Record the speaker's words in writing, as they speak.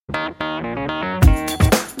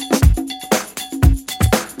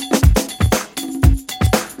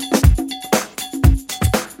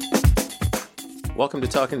Welcome to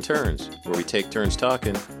Talkin' Turns, where we take turns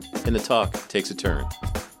talking, and the talk takes a turn.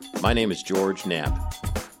 My name is George Knapp.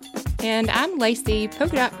 And I'm Lacey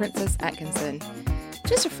Polka Dot Princess Atkinson.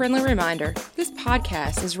 Just a friendly reminder, this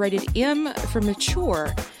podcast is rated M for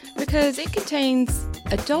mature because it contains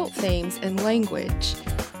adult themes and language.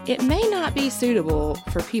 It may not be suitable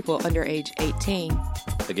for people under age 18.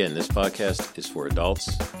 Again, this podcast is for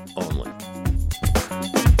adults only.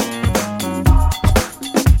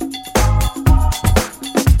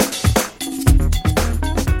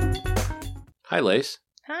 Hi, Lace.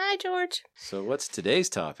 Hi, George. So what's today's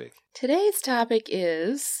topic? Today's topic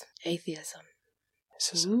is atheism.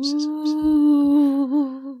 Ooh.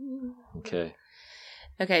 Okay.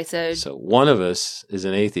 Okay, So one of us is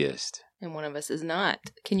an atheist. And one of us is not.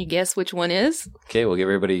 Can you guess which one is? Okay, we'll give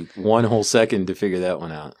everybody one whole second to figure that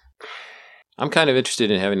one out. I'm kind of interested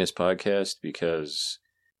in having this podcast because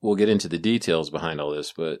we'll get into the details behind all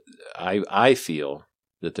this, but I feel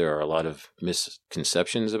that there are a lot of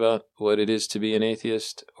misconceptions about what it is to be an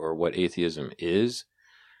atheist or what atheism is.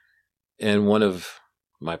 And one of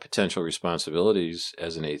my potential responsibilities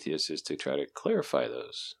as an atheist is to try to clarify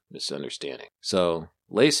those misunderstandings. So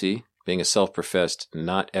Lacey, being a self-professed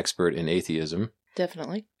not expert in atheism,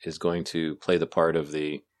 Definitely. is going to play the part of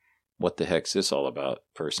the what the heck's this all about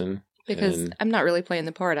person. Because I'm not really playing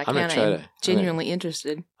the part. I I'm kind of am genuinely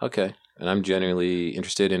interested. Okay. And I'm genuinely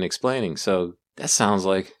interested in explaining. So that sounds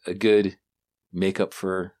like a good makeup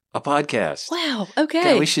for a podcast. Wow. Okay.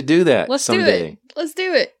 God, we should do that Let's someday. do it. Let's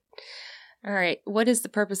do it. All right. What is the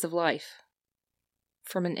purpose of life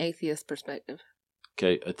from an atheist perspective?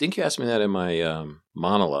 Okay. I think you asked me that in my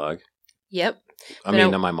monologue. Yep.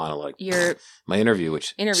 Not my monologue. My interview,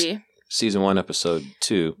 Season 1, Episode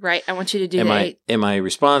 2. Right. I want you to do that. And my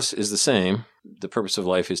response is the same. The purpose of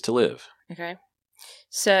life is to live. Okay.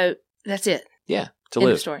 So that's it. Yeah. To End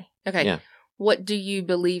live. of story. Okay. Yeah. What do you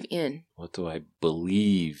believe in? What do I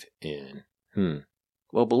believe in?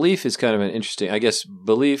 Well, belief is kind of an interesting, I guess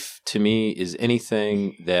belief to me is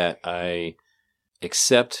anything that I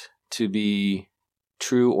accept to be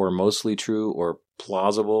true or mostly true or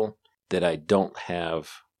plausible that I don't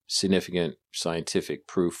have significant scientific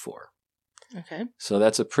proof for. Okay. So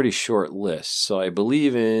that's a pretty short list. So I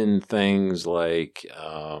believe in things like,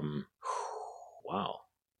 wow,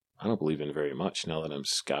 I don't believe in very much now that I'm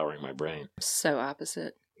scouring my brain. So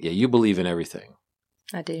opposite. Yeah, you believe in everything.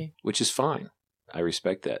 I do. Which is fine. I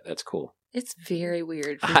respect that. That's cool. It's very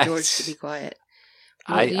weird for George to be quiet.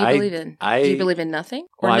 What do you believe in? Do you believe in nothing?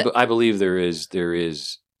 I believe there is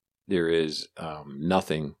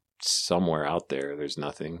nothing somewhere out there. There's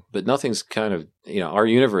nothing. But nothing's kind of, our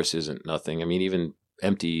universe isn't nothing. I mean, even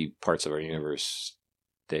empty parts of our universe,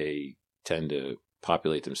 they tend to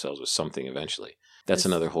populate themselves with something eventually. That's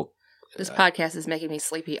another whole... This podcast is making me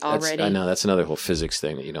sleepy already. I know, that's another whole physics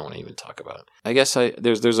thing that you don't want to even talk about. I guess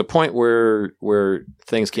there's a point where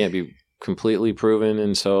things can't be completely proven,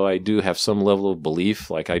 and so I do have some level of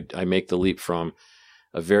belief. Like I make the leap from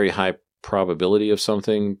a very high probability of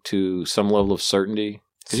something to some level of certainty.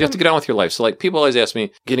 Because you have to get on with your life. So like people always ask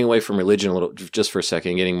me, getting away from religion a little, just for a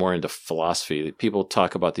second, getting more into philosophy, people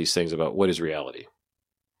talk about these things about what is reality.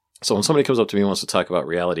 So when somebody comes up to me and wants to talk about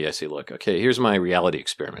reality, I say, look, okay, here's my reality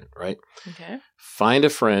experiment, right? Okay. Find a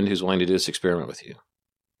friend who's willing to do this experiment with you.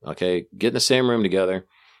 Okay? Get in the same room together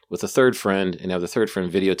with a third friend and have the third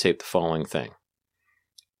friend videotape the following thing.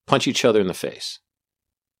 Punch each other in the face.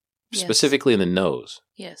 Yes. Specifically in the nose.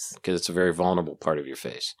 Yes. Because it's a very vulnerable part of your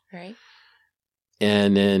face. Right.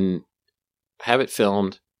 And then have it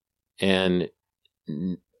filmed and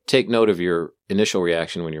take note of your initial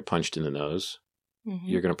reaction when you're punched in the nose. Mm-hmm.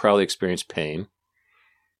 You're going to probably experience pain.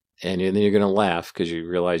 And then you're going to laugh because you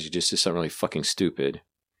realize you just did something really fucking stupid.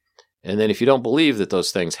 And then if you don't believe that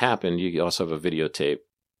those things happened, you also have a videotape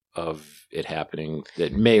of it happening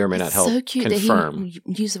that may or may not help so cute confirm. That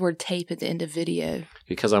he used the word tape at the end of video.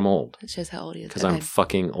 Because I'm old. It shows how old he is. Because I'm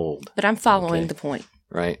fucking old. But I'm following the point.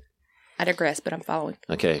 Right. I digress, but I'm following.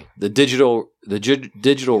 Okay. The digital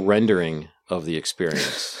rendering of the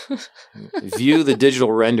experience. View the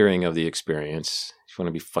digital rendering of the experience. If you want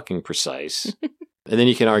to be fucking precise. And then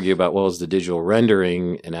you can argue about, well, is the digital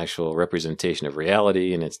rendering an actual representation of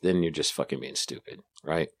reality? And then you're just fucking being stupid,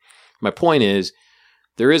 right? My point is,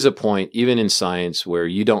 there is a point, even in science, where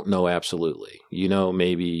you don't know absolutely.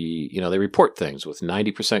 Maybe, they report things with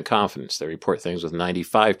 90% confidence. They report things with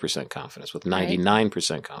 95% confidence, with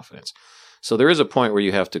 99% confidence. So there is a point where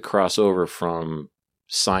you have to cross over from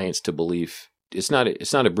science to belief. It's not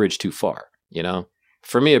a bridge too far,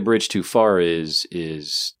 For me, a bridge too far is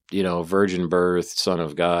virgin birth, son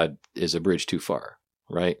of God is a bridge too far,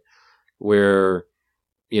 right? Where,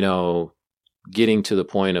 getting to the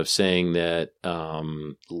point of saying that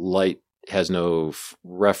light has no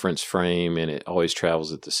reference frame and it always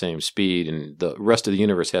travels at the same speed and the rest of the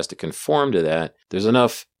universe has to conform to that, there's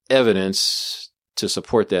enough evidence to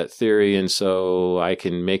support that theory, and so I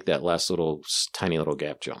can make that last tiny little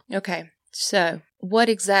gap jump. Okay, so what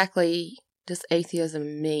exactly does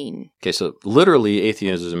atheism mean? Okay, so literally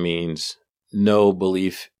atheism means no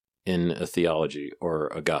belief in a theology or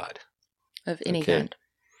a God. Of any kind.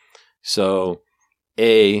 So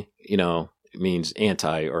it means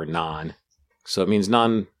anti or non. So it means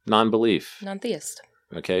non-belief. Non-theist.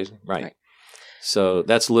 Okay, right. So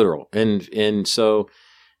that's literal. And so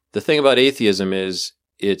the thing about atheism is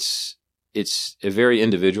it's a very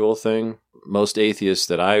individual thing. Most atheists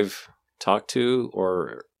that I've talked to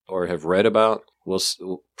or have read about will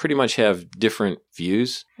pretty much have different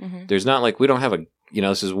views. Mm-hmm. There's not like we don't have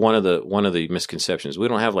this is one of the misconceptions. We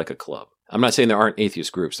don't have like a club. I'm not saying there aren't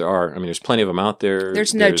atheist groups. There are. I mean, there's plenty of them out there.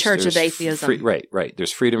 There's no church of atheism. Right.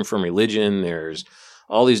 There's freedom from religion. There's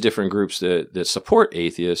all these different groups that support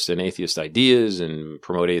atheists and atheist ideas and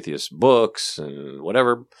promote atheist books and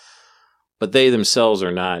whatever. But they themselves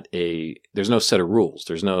are not there's no set of rules.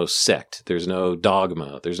 There's no sect. There's no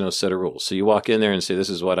dogma. There's no set of rules. So you walk in there and say, this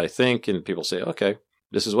is what I think. And people say, okay,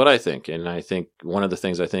 this is what I think. And I think one of the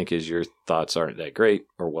things I think is your thoughts aren't that great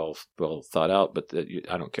or well thought out, but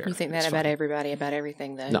I don't care. You think that about everybody, about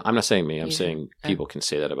everything, though? No, I'm not saying me. I'm saying people can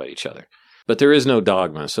say that about each other. But there is no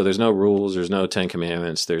dogma. So there's no rules. There's no 10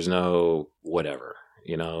 Commandments. There's no whatever.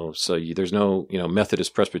 So there's no,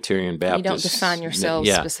 Methodist, Presbyterian, Baptist. You don't define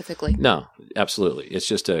yourselves specifically. No, absolutely. It's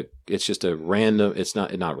just a random, it's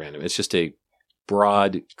not random. It's just a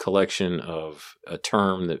broad collection of a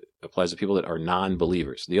term that applies to people that are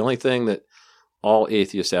non-believers. The only thing that all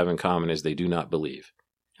atheists have in common is they do not believe.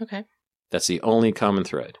 Okay. That's the only common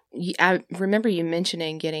thread. I remember you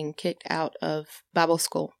mentioning getting kicked out of Bible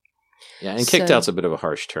school. Yeah, and kicked out's a bit of a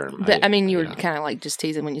harsh term. But you were kind of like just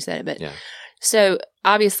teasing when you said it. But yeah. So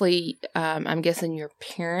obviously, I'm guessing your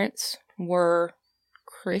parents were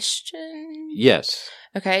Christian? Yes.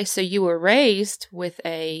 Okay, so you were raised with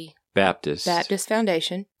a Baptist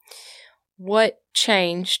foundation. What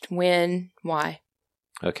changed? When? Why?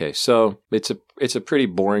 Okay, so it's a pretty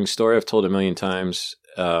boring story. I've told it a million times.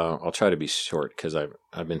 I'll try to be short because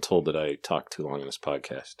I've been told that I talk too long in this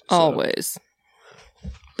podcast. So. Always.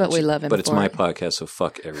 But we love him. But it's my podcast, so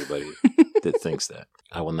fuck everybody that thinks that.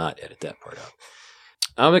 I will not edit that part out.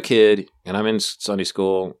 I'm a kid, and I'm in Sunday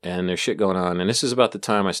school, and there's shit going on. And this is about the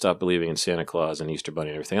time I stopped believing in Santa Claus and Easter Bunny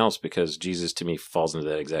and everything else, because Jesus, to me, falls into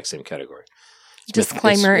that exact same category.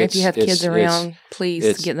 Disclaimer, if you have kids around,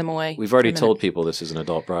 please get them away. We've already told people this is an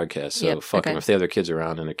adult broadcast, so fuck them. If they have their kids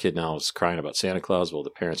around and their kid now is crying about Santa Claus, well, the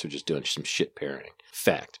parents are just doing some shit parenting.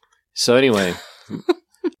 Fact. So anyway,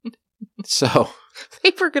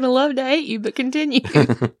 people are going to love to hate you, but continue.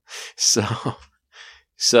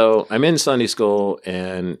 So I'm in Sunday school,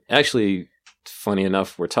 and actually, funny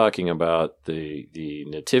enough, we're talking about the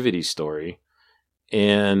nativity story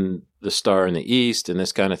and the star in the east and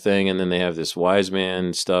this kind of thing, and then they have this wise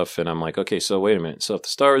man stuff, and I'm like, okay, so wait a minute. So if the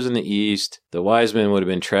star was in the east, the wise men would have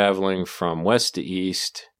been traveling from west to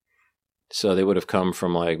east, so they would have come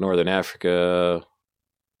from like northern Africa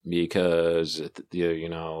because,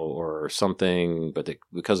 or something, but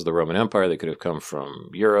because of the Roman Empire, they could have come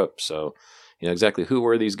from Europe, so... exactly who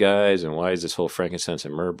were these guys and why is this whole frankincense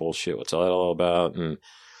and myrrh bullshit? What's that all about? And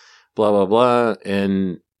blah, blah, blah.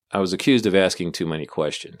 And I was accused of asking too many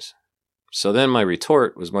questions. So then my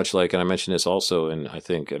retort was much like, and I mentioned this also I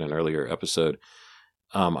think in an earlier episode.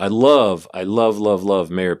 I love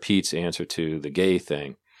Mayor Pete's answer to the gay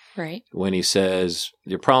thing. Right. When he says,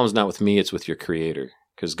 your problem's not with me, it's with your creator,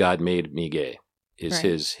 because God made me gay,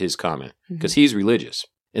 is his comment, because he's religious.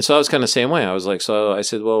 And so I was kind of the same way. I was like, so I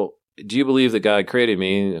said, well, do you believe that God created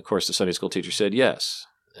me? And of course, the Sunday school teacher said yes.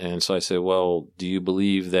 And so I said, well, do you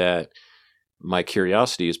believe that my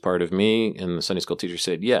curiosity is part of me? And the Sunday school teacher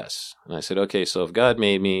said yes. And I said, okay, so if God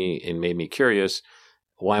made me and made me curious,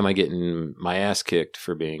 why am I getting my ass kicked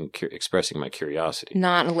for expressing my curiosity?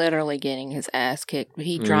 Not literally getting his ass kicked, but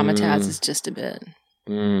he dramatizes just a bit.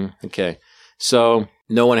 Okay. So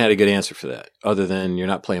no one had a good answer for that, other than you're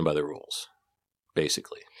not playing by the rules,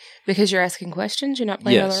 basically. Because you're asking questions? You're not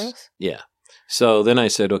playing by the rules? Yeah. So then I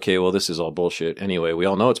said, okay, well, this is all bullshit. Anyway, we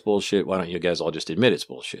all know it's bullshit. Why don't you guys all just admit it's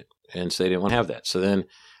bullshit? And so they didn't want to have that. So then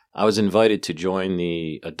I was invited to join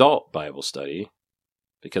the adult Bible study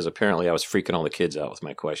because apparently I was freaking all the kids out with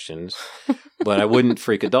my questions, but I wouldn't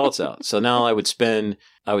freak adults out. So now I would spend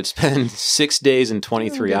 6 days and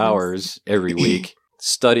 23 hours every week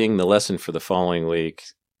studying the lesson for the following week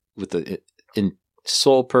with the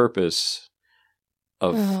sole purpose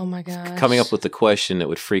oh my gosh, coming up with the question that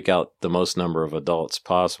would freak out the most number of adults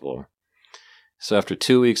possible. So after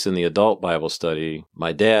 2 weeks in the adult Bible study,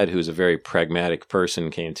 my dad, who's a very pragmatic person,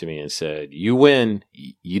 came to me and said, "You win.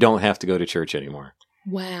 You don't have to go to church anymore."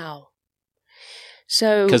 Wow.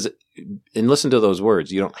 So, and listen to those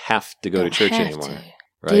words, you don't have to go to church anymore.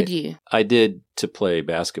 Right? Did you? I did, to play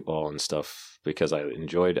basketball and stuff, because I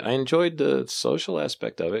enjoyed the social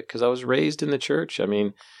aspect of it, because I was raised in the church. I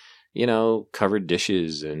mean, covered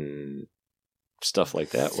dishes and stuff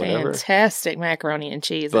like that, whatever. Fantastic macaroni and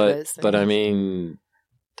cheese. But I mean,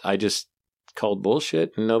 I just called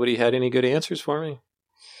bullshit and nobody had any good answers for me.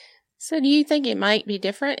 So do you think it might be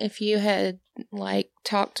different if you had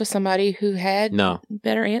talked to somebody who had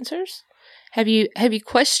better answers? Have you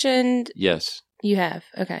questioned? Yes. You have.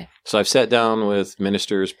 Okay. So I've sat down with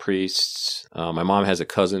ministers, priests. My mom has a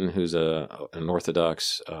cousin who's an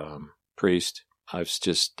Orthodox priest. I've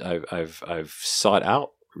sought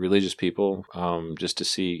out religious people just to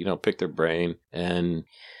see, pick their brain, and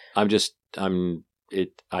I just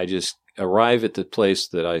arrive at the place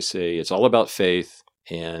that I say it's all about faith,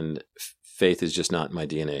 and faith is just not in my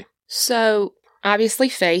DNA. So obviously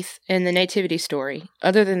faith and the nativity story.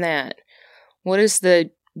 Other than that, what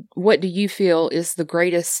do you feel is the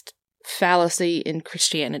greatest fallacy in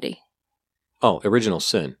Christianity? Oh, original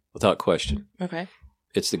sin, without question. Okay.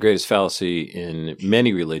 It's the greatest fallacy in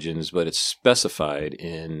many religions, but it's specified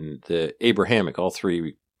in the all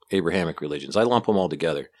three Abrahamic religions. I lump them all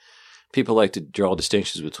together. People like to draw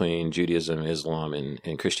distinctions between Judaism, Islam,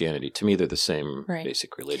 and Christianity. To me, they're the same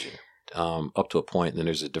basic religion. Up to a point, and then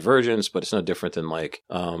there's a divergence, but it's no different than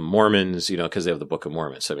Mormons, because they have the Book of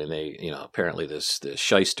Mormon. I mean, they, apparently this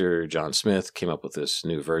shyster, John Smith, came up with this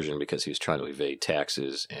new version because he was trying to evade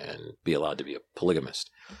taxes and be allowed to be a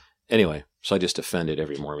polygamist. Anyway, so I just offended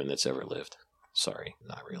every Mormon that's ever lived. Sorry,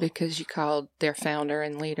 not really. Because you called their founder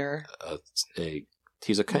and leader. He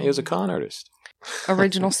was a con artist.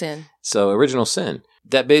 Original sin. So original sin.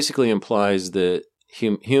 That basically implies that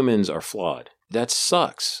humans are flawed. That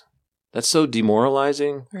sucks. That's so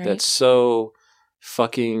demoralizing. Right. That's so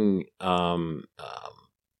fucking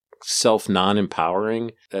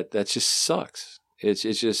non-empowering. That just sucks. It's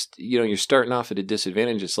just, you're starting off at a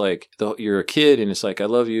disadvantage. It's like you're a kid and it's like, I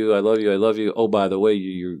love you, I love you, I love you. Oh, by the way,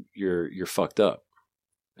 you're fucked up.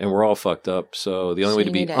 And we're all fucked up. So the only way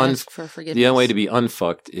to be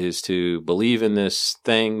unfucked is to believe in this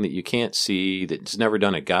thing that you can't see, that's never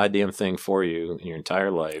done a goddamn thing for you in your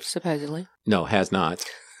entire life. Supposedly. No, has not.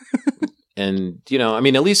 And,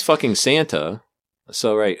 at least fucking Santa.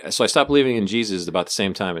 So I stopped believing in Jesus about the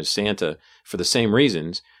same time as Santa for the same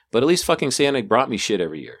reasons. But at least fucking Santa brought me shit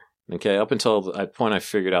every year. Okay, up until the point I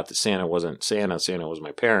figured out that Santa wasn't Santa. Santa was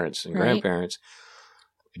my parents and grandparents.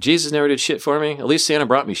 Jesus never did shit for me. At least Santa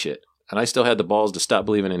brought me shit. And I still had the balls to stop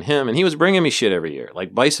believing in him. And he was bringing me shit every year.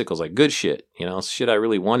 Like bicycles, like good shit. Shit I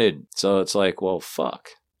really wanted. So it's like, well, fuck.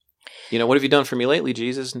 What have you done for me lately,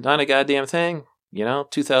 Jesus? Not a goddamn thing.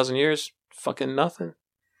 2,000 years, fucking nothing.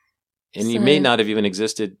 And you may not have even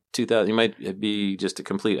existed 2,000. You might be just a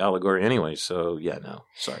complete allegory anyway. So, yeah, no.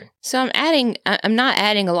 Sorry. So I'm not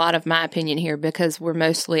adding a lot of my opinion here because we're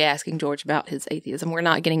mostly asking George about his atheism. We're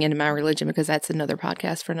not getting into my religion because that's another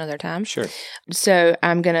podcast for another time. Sure. So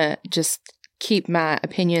I'm going to just keep my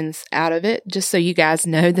opinions out of it just so you guys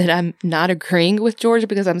know that I'm not agreeing with George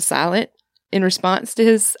because I'm silent in response to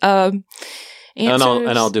his answers. And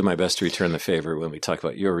I'll do my best to return the favor when we talk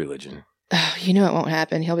about your religion. Oh, it won't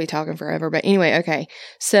happen. He'll be talking forever. But anyway, okay.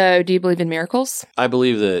 So do you believe in miracles? I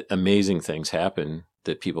believe that amazing things happen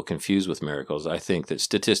that people confuse with miracles. I think that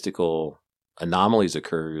statistical anomalies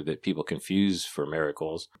occur that people confuse for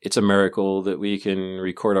miracles. It's a miracle that we can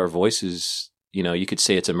record our voices. You could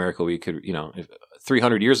say it's a miracle. We could, if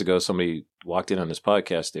 300 years ago, somebody walked in on this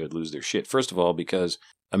podcast, they would lose their shit. First of all, because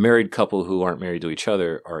a married couple who aren't married to each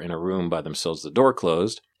other are in a room by themselves, the door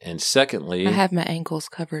closed. And secondly, I have my ankles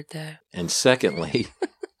covered though. And secondly,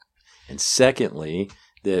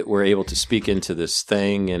 that we're able to speak into this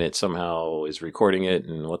thing and it somehow is recording it.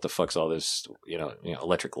 And what the fuck's all this,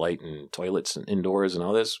 electric light and toilets and indoors and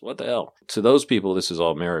all this? What the hell? To those people, this is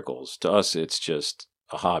all miracles. To us, it's just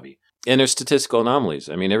a hobby. And there's statistical anomalies.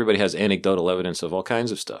 I mean, everybody has anecdotal evidence of all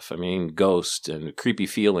kinds of stuff. I mean, ghosts and creepy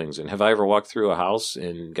feelings. And have I ever walked through a house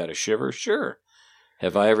and got a shiver? Sure.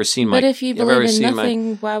 Have I ever seen But if you believe in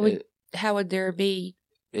nothing, how would there be?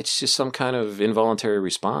 It's just some kind of involuntary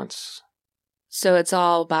response. So it's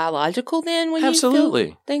all biological then when you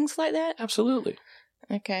feel things like that? Absolutely.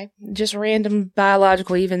 Okay. Just random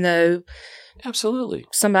biological, even though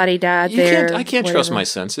somebody died there. I can't trust my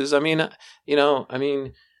senses. I mean,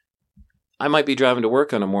 I might be driving to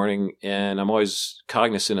work on a morning, and I'm always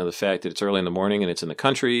cognizant of the fact that it's early in the morning and it's in the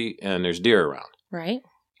country and there's deer around. Right.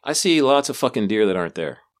 I see lots of fucking deer that aren't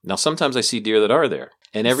there. Now, sometimes I see deer that are there,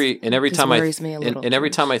 and every time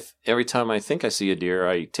every time I think I see a deer,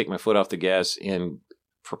 I take my foot off the gas and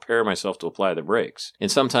prepare myself to apply the brakes.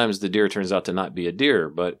 And sometimes the deer turns out to not be a deer,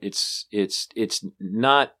 but it's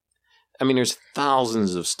not. I mean, there's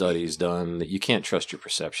thousands of studies done that you can't trust your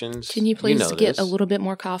perceptions. Can you please get a little bit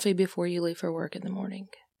more coffee before you leave for work in the morning?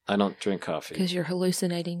 I don't drink coffee. Because you're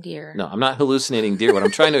hallucinating deer. No, I'm not hallucinating deer. What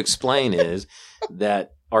I'm trying to explain is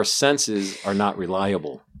that our senses are not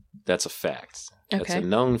reliable. That's a fact. That's a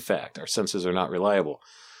known fact. Our senses are not reliable.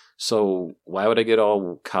 So why would I get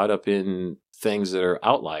all caught up in things that are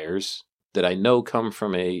outliers that I know come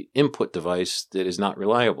from a input device that is not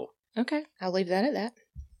reliable? Okay, I'll leave that at that.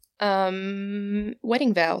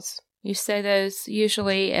 Wedding vows. You say those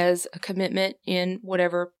usually as a commitment in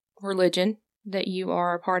whatever religion that you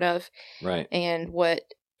are a part of. Right. And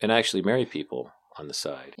I actually marry people on the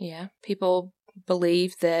side. Yeah. People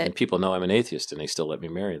believe that. And people know I'm an atheist and they still let me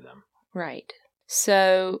marry them. Right.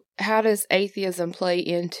 So how does atheism play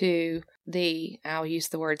into I'll use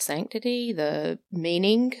the word sanctity, the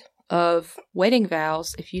meaning of wedding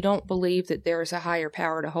vows if you don't believe that there is a higher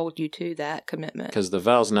power to hold you to that commitment? Because the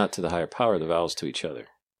vow's not to the higher power, the vow's to each other.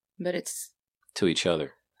 But it's to each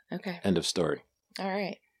other. Okay. End of story. All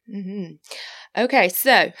right. Mm-hmm. Okay,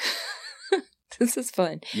 so this is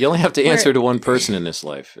fun. You only have to answer to one person in this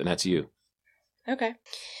life, and that's you. Okay.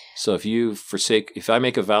 So if I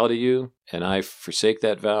make a vow to you and I forsake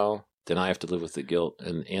that vow, then I have to live with the guilt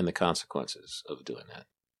and the consequences of doing that.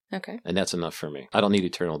 Okay. And that's enough for me. I don't need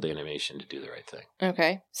eternal damnation to do the right thing.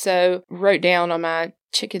 Okay. So wrote down on my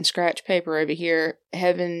chicken scratch paper over here,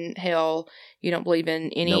 heaven, hell, you don't believe in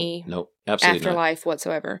any nope, absolutely afterlife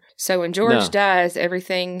whatsoever. So when George dies,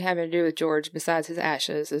 everything having to do with George besides his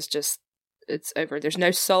ashes is just, it's over. There's no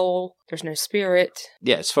soul. There's no spirit.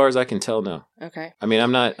 Yeah, as far as I can tell, no. Okay. I mean,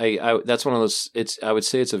 I'm not, that's one of those, I would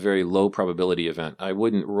say it's a very low probability event. I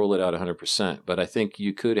wouldn't rule it out 100%, but I think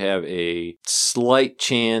you could have a slight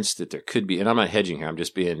chance that there could be, and I'm not hedging here, I'm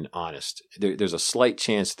just being honest. There's a slight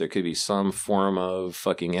chance that there could be some form of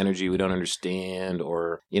fucking energy we don't understand,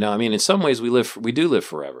 or, I mean, in some ways we do live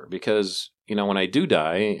forever because, when I do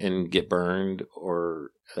die and get burned,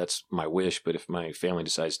 or that's my wish, but if my family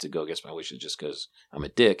decides to go against my wishes just because I'm a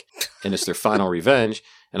dick and it's their final revenge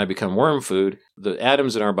and I become worm food, the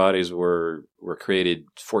atoms in our bodies were created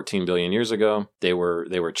 14 billion years ago. They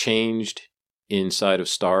were changed inside of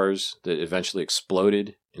stars that eventually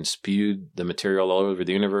exploded and spewed the material all over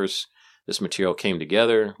the universe. This material came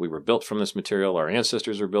together. We were built from this material. Our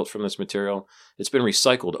ancestors were built from this material. It's been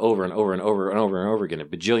recycled over and over and over and over and over again a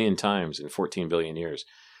bajillion times in 14 billion years.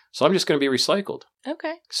 So I'm just going to be recycled.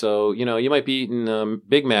 Okay. So, you might be eating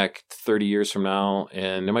Big Mac 30 years from now,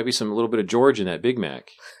 and there might be a little bit of George in that Big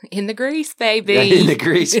Mac. In the grease, baby. Yeah, in the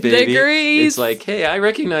grease, baby. In the grease. It's like, hey, I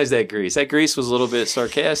recognize that grease. That grease was a little bit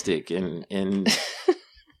sarcastic and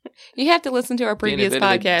You have to listen to our previous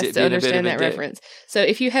podcast to understand that reference. So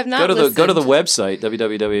if you have not listened... Go to the website,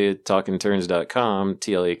 www.talkinturns.com,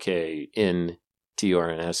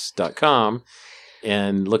 TLAKNTURNS.com,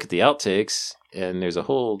 and look at the outtakes, and there's a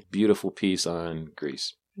whole beautiful piece on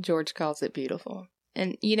Grease. George calls it beautiful.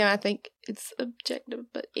 And, I think it's objective,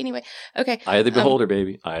 but anyway. Okay. Eye of the beholder,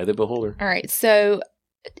 baby. Eye of the beholder. All right. So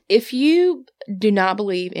if you do not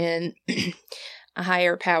believe in a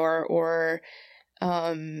higher power or...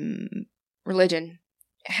 religion,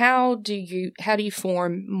 how do you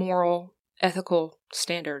form moral, ethical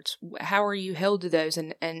standards? How are you held to those,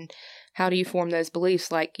 and how do you form those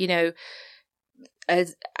beliefs? Like,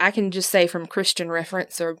 as I can just say from Christian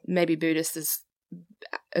reference, or maybe Buddhist is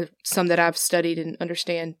some that I've studied and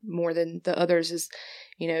understand more than the others, is,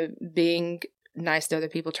 being nice to other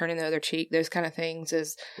people, turning the other cheek, those kind of things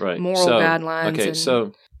as moral guidelines. Okay,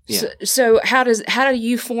 yeah. So how do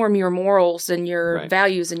you form your morals and your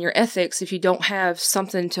values and your ethics if you don't have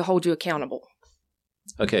something to hold you accountable?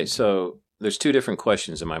 Okay, so there's two different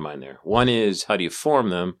questions in my mind there. One is, how do you form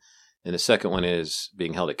them? And the second one is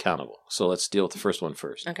being held accountable. So let's deal with the first one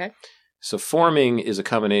first. Okay. So forming is a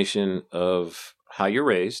combination of how you're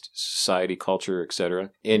raised, society, culture, etc.,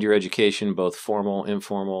 and your education, both formal,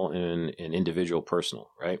 informal, and individual, personal,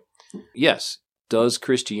 right? Yes. Does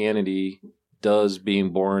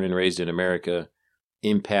being born and raised in America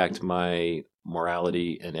impact my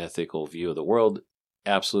morality and ethical view of the world?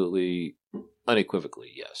 Absolutely,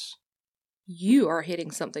 unequivocally, yes. You are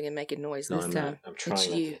hitting something and making noise this time. Not. I'm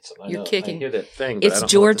trying. You're kicking. I hear that thing. It's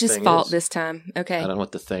George's fault this time. Okay. I don't know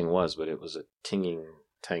what the thing was, but it was a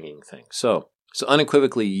tanging thing. So, So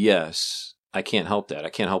unequivocally, yes, I can't help that. I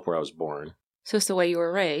can't help where I was born. So it's the way you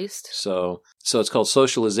were raised. So it's called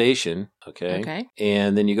socialization, okay? Okay.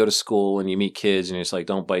 And then you go to school and you meet kids and it's like,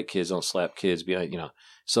 don't bite kids, don't slap kids,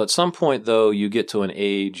 So at some point, though, you get to an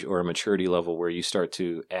age or a maturity level where you start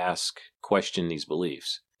to question these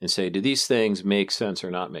beliefs and say, do these things make sense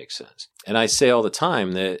or not make sense? And I say all the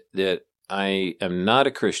time that I am not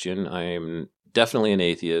a Christian. I am definitely an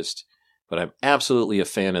atheist, but I'm absolutely a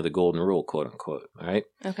fan of the golden rule, quote unquote. All right.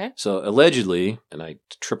 Okay. So allegedly, and I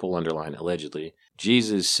triple underline allegedly,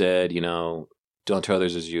 Jesus said, do unto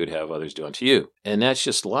others as you would have others do unto you. And that's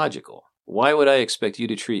just logical. Why would I expect you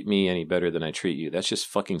to treat me any better than I treat you? That's just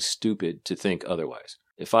fucking stupid to think otherwise.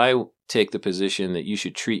 If I take the position that you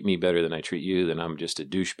should treat me better than I treat you, then I'm just a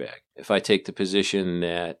douchebag. If I take the position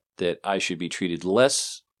that I should be treated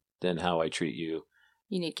less than how I treat you,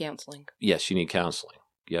 you need counseling. Yes, you need counseling.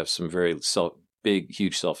 You have some very big,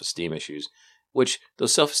 huge self-esteem issues, which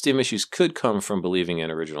those self-esteem issues could come from believing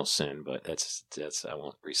in original sin, but that's I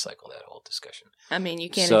won't recycle that whole discussion. I mean, you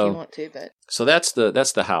can if you want to, but so that's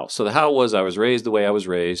the how. So the how was I was raised the way I was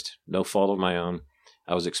raised, no fault of my own.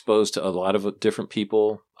 I was exposed to a lot of different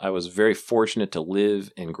people. I was very fortunate to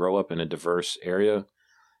live and grow up in a diverse area,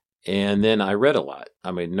 and then I read a lot.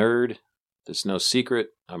 I'm a nerd. There's no secret.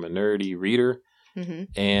 I'm a nerdy reader.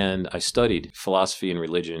 Mm-hmm. And I studied philosophy and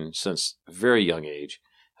religion since a very young age.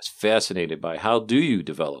 I was fascinated by how do you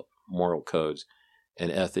develop moral codes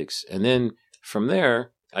and ethics. And then from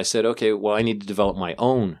there, I said, okay, well, I need to develop my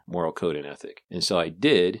own moral code and ethic. And so I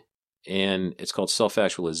did. And it's called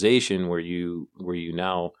self-actualization, where you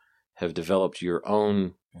now have developed your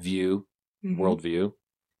own view, worldview.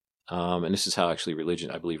 And this is how actually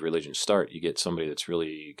I believe religions start. You get somebody that's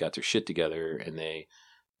really got their shit together and they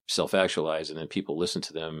self-actualize, and then people listen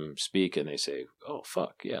to them speak and they say, oh,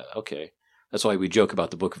 fuck, yeah, okay. That's why we joke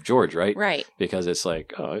about the Book of George, right? Right. Because it's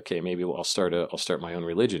like, oh, okay, maybe I'll start my own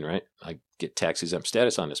religion, right? I get tax-exempt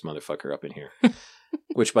status on this motherfucker up in here.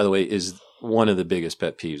 Which, by the way, is one of the biggest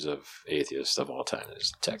pet peeves of atheists of all time,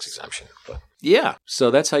 is tax exemption. But yeah,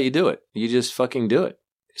 so that's how you do it. You just fucking do it.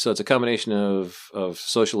 So it's a combination of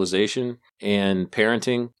socialization and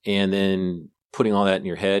parenting, and then putting all that in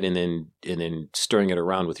your head, and then stirring it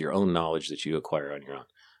around with your own knowledge that you acquire on your own.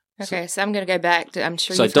 Okay, so I'm going to go back to, I'm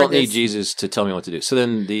sure so you've I don't heard need this. Jesus to tell me what to do. So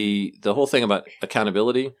then the whole thing about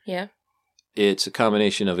accountability, Yeah. It's a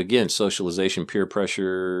combination of, again, socialization, peer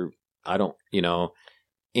pressure, and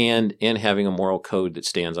having a moral code that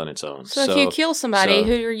stands on its own. So if you kill somebody,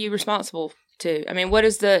 who are you responsible to? I mean, what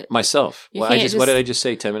is the... Myself. You Well, can't what did I just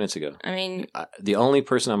say 10 minutes ago? I mean... The only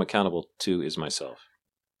person I'm accountable to is myself.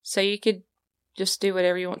 So you could just do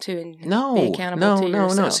whatever you want to and be accountable to yourself.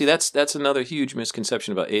 yourself. See, that's another huge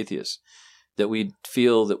misconception about atheists. That we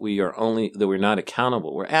feel that we're not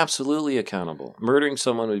accountable. We're absolutely accountable. Murdering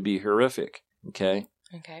someone would be horrific, okay?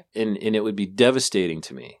 Okay. And it would be devastating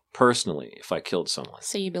to me, personally, if I killed someone.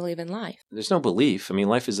 So you believe in life? There's no belief. I mean,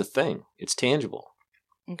 life is a thing. It's tangible.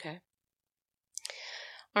 Okay.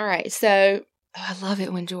 All right. So I love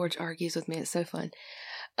it when George argues with me. It's so fun.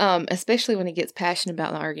 Especially when he gets passionate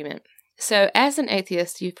about the argument. So as an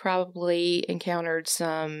atheist, you've probably encountered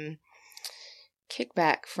some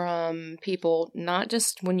kickback from people, not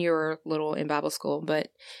just when you were little in Bible school, but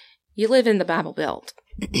you live in the Bible Belt.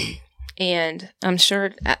 And I'm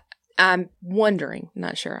sure, I'm wondering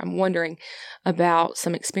about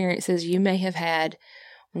some experiences you may have had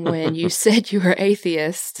when you said you were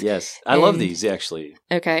atheist. Yes. I love these, actually.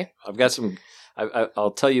 Okay. I've got some,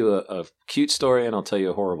 I'll tell you a cute story and I'll tell you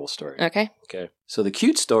a horrible story. Okay. Okay. So the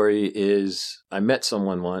cute story is I met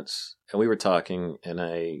someone once and we were talking and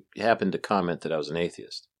I happened to comment that I was an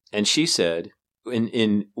atheist. And she said,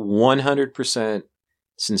 in 100%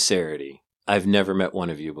 sincerity, I've never met one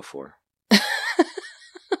of you before.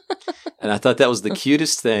 And I thought that was the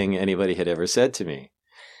cutest thing anybody had ever said to me.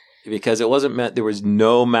 Because it wasn't meant, there was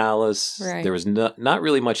no malice. Right. There was not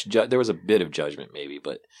really much, there was a bit of judgment maybe,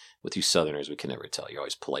 but with you Southerners, we can never tell. You're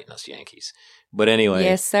always polite in us Yankees. But anyway.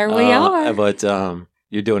 Yes, sir, we are. But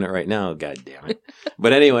you're doing it right now, God damn it.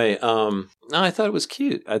 But anyway, no, I thought it was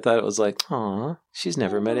cute. I thought it was like, aw, she's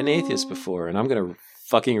never met an atheist before. And I'm going to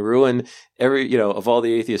fucking ruin of all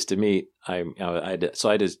the atheists to meet. I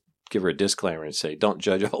just give her a disclaimer and say, don't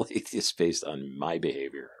judge all atheists based on my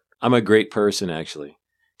behavior. I'm a great person, actually.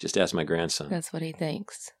 Just ask my grandson. That's what he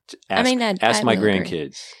thinks. Ask my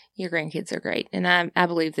grandkids. Your grandkids are great. And I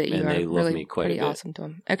believe that you are really pretty awesome to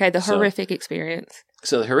them. Okay, the horrific experience.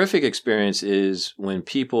 So the horrific experience is when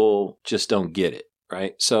people just don't get it,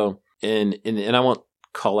 right? So, and I won't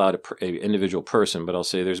call out an individual person, but I'll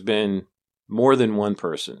say there's been more than one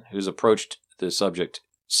person who's approached the subject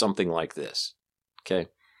something like this. Okay.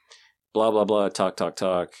 Blah, blah, blah,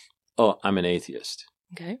 talk. Oh, I'm an atheist.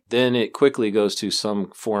 Okay. Then it quickly goes to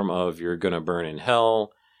some form of you're going to burn in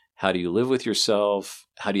hell. How do you live with yourself?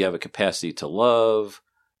 How do you have a capacity to love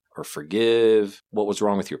or forgive? What was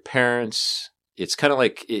wrong with your parents? It's kind of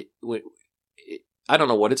like, I don't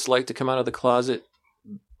know what it's like to come out of the closet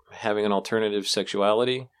having an alternative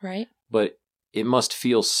sexuality. Right. But it must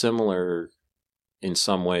feel similar in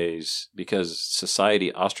some ways because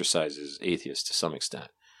society ostracizes atheists to some extent.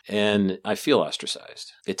 And I feel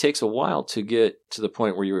ostracized. It takes a while to get to the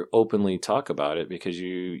point where you openly talk about it because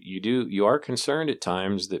you are concerned at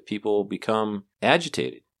times that people become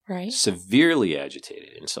agitated, right? Severely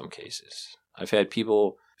agitated in some cases. I've had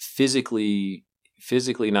people physically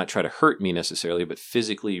not try to hurt me necessarily, but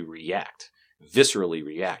physically viscerally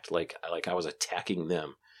react, like I was attacking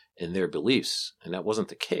them and their beliefs. And that wasn't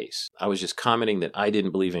the case. I was just commenting that I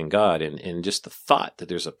didn't believe in God. And just the thought that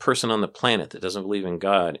there's a person on the planet that doesn't believe in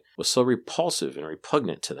God was so repulsive and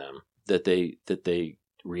repugnant to them that they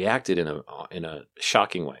reacted in a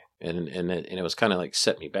shocking way. And it was kind of like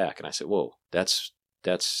set me back. And I said, whoa, that's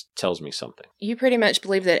tells me something. You pretty much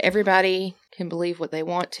believe that everybody can believe what they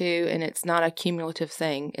want to, and it's not a cumulative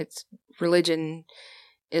thing. Religion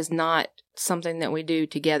is not something that we do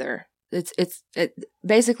together. It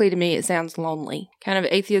basically, to me, it sounds lonely. Kind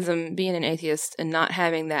of atheism, being an atheist and not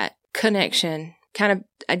having that connection. Kind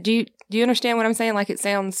of, do you understand what I'm saying? Like, it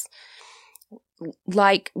sounds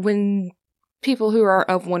like when people who are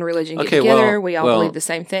of one religion get together, we all believe the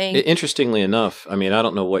same thing. Interestingly enough, I mean, I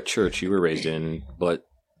don't know what church you were raised in, but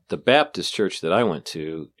the Baptist church that I went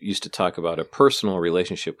to used to talk about a personal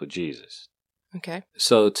relationship with Jesus. Okay.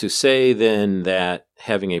 So to say then that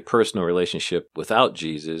having a personal relationship without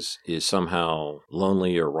Jesus is somehow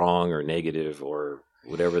lonely or wrong or negative or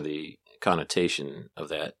whatever the connotation of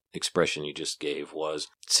that expression you just gave was,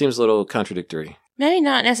 seems a little contradictory. Maybe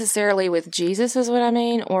not necessarily with Jesus is what I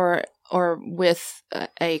mean, or with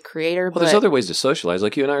a creator. Well, there's other ways to socialize.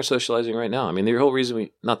 Like you and I are socializing right now. I mean, the whole reason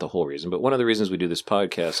not the whole reason, but one of the reasons we do this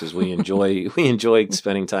podcast is we enjoy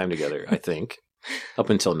spending time together, I think. Up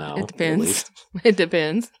until now. It depends. It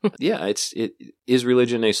depends. Yeah, is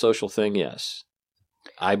religion a social thing? Yes.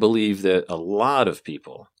 I believe that a lot of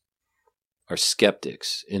people are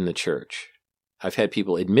skeptics in the church. I've had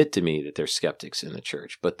people admit to me that they're skeptics in the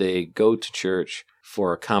church, but they go to church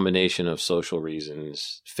for a combination of social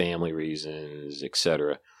reasons, family reasons,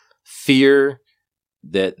 etc. Fear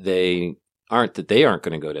that they aren't going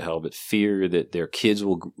to go to hell, but fear that their kids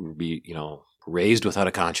will be, raised without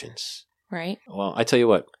a conscience. Right. Well, I tell you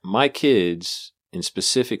what, my kids, and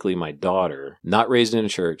specifically my daughter, not raised in a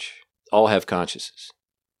church, all have consciences.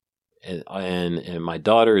 And my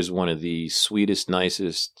daughter is one of the sweetest,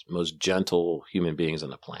 nicest, most gentle human beings on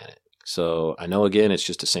the planet. So I know, again, it's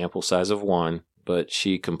just a sample size of one, but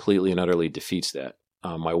she completely and utterly defeats that.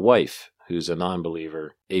 My wife, who's a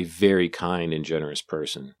non-believer, a very kind and generous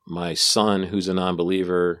person. My son, who's a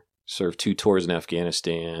non-believer, served 2 tours in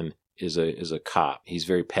Afghanistan, is a cop. He's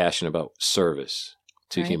very passionate about service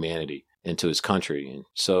to humanity and to his country. And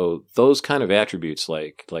so those kind of attributes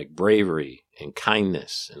like bravery and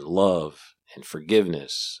kindness and love and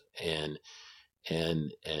forgiveness and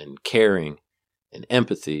caring and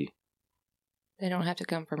empathy, they don't have to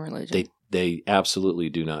come from religion. They absolutely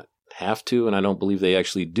do not have to, and I don't believe they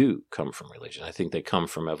actually do come from religion. I think they come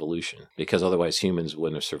from evolution, because otherwise humans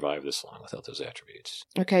wouldn't have survived this long without those attributes.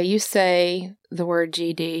 Okay, you say the word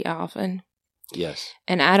GD often. Yes.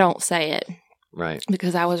 And I don't say it. Right.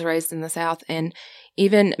 Because I was raised in the South, and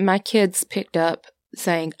even my kids picked up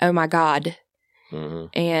saying, "Oh my God." Mm-hmm.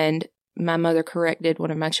 And my mother corrected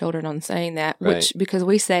one of my children on saying that, which because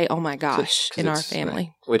we say "Oh my gosh" in our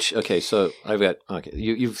family. Right. Which, so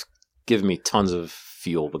you've given me tons of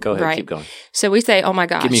fuel, but go ahead, keep going. So we say "Oh my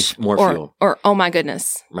gosh," give me more fuel, or "Oh my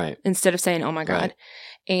goodness," right? Instead of saying "Oh my God," right.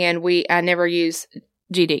 And I never use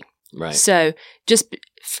GD, right? So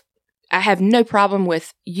I have no problem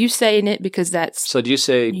with you saying it because that's. So do you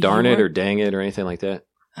say "darn it" or "dang it" or anything like that?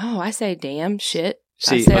 Oh, I say "damn," "shit."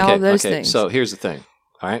 See, I say all those things. So here's the thing.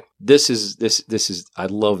 All right, this is. I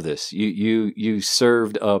love this. You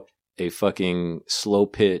served up a fucking slow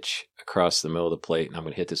pitch across the middle of the plate, and I'm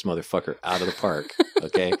going to hit this motherfucker out of the park.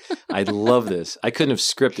 Okay, I love this. I couldn't have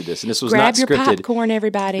scripted this, and this was not scripted. Grab your popcorn,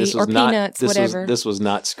 everybody, or peanuts, whatever. This was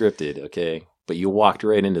not scripted. Okay, but you walked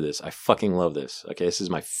right into this. I fucking love this. Okay, this is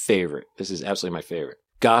my favorite. This is absolutely my favorite.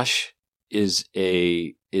 Gosh is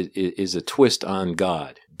a twist on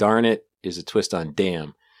God. Darn it is a twist on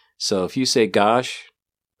damn. So if you say gosh,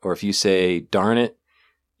 or if you say darn it,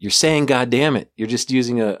 you're saying God damn it. You're just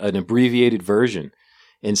using an abbreviated version.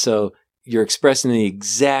 And so you're expressing the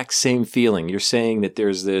exact same feeling. You're saying that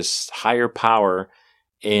there's this higher power,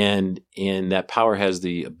 and that power has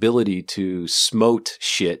the ability to smote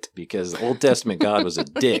shit, because the Old Testament God was a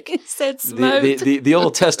dick. It said smote. The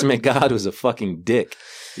Old Testament God was a fucking dick.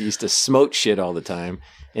 He used to smote shit all the time.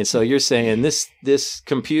 And so you're saying this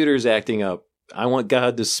computer's acting up. I want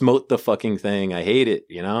God to smote the fucking thing. I hate it,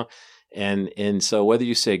 you know? And so whether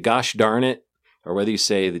you say gosh darn it, or whether you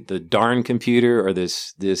say the darn computer, or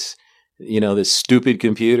this stupid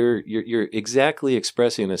computer, you're exactly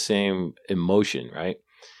expressing the same emotion, right?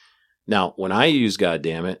 Now, when I use God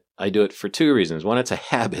damn it, I do it for two reasons. One, it's a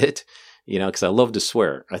habit, because I love to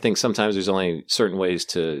swear. I think sometimes there's only certain ways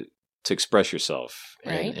to express yourself.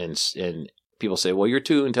 Right. And people say, well, you're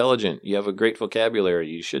too intelligent. You have a great vocabulary.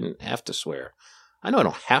 You shouldn't have to swear. I know I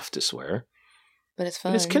don't have to swear. But it's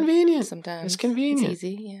fun. But it's convenient. Sometimes. It's convenient. It's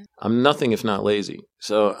easy, yeah. I'm nothing if not lazy.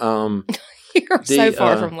 So, You're so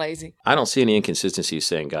far from lazy. I don't see any inconsistencies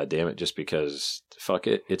saying God damn it, just because fuck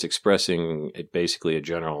it. It's expressing basically a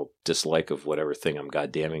general dislike of whatever thing I'm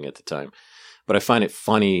goddamning at the time. But I find it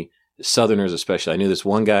funny, Southerners especially. I knew this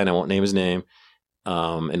one guy, and I won't name his name,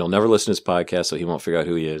 and he'll never listen to this podcast, so he won't figure out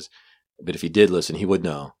who he is. But if he did listen, he would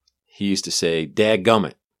know. He used to say,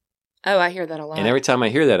 dadgummit. Oh, I hear that a lot. And every time I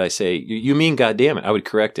hear that, I say, you mean God damn it. I would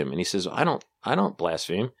correct him. And he says, I don't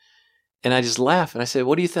blaspheme. And I just laugh. And I say,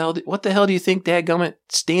 what the hell do you think dadgummit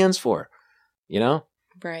stands for?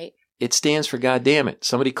 Right. It stands for God damn it.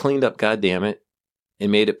 Somebody cleaned up God damn it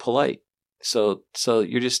and made it polite. So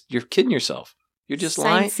you're kidding yourself. You're just Same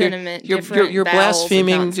lying. Sentiment, You're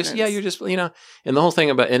blaspheming. You're just, and the whole thing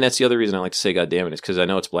about, and that's the other reason I like to say God damn it, is because I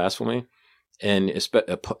know it's blasphemy. And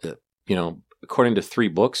according to 3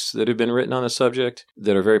 books that have been written on the subject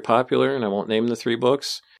that are very popular, and I won't name the 3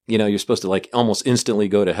 books, you're supposed to almost instantly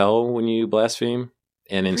go to hell when you blaspheme.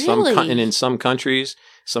 And in some countries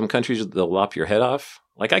they'll lop your head off.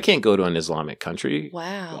 Like, I can't go to an Islamic country.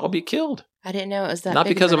 Wow. I'll be killed. I didn't know it was that Not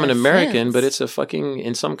big because of I'm an American, offense. but it's a fucking,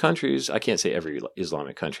 in some countries, I can't say every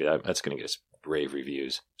Islamic country. That's going to get us rave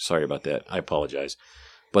reviews. Sorry about that. I apologize.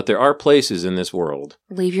 But there are places in this world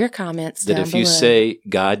Leave your comments that down if below. you say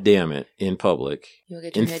God damn it in public, You'll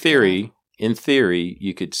get your in head theory,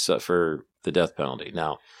 you could suffer the death penalty.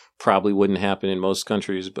 Now, probably wouldn't happen in most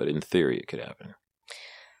countries, but in theory it could happen.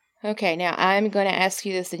 Okay, now I'm going to ask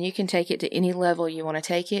you this, and you can take it to any level you want to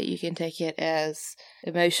take it. You can take it as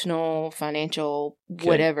emotional, financial,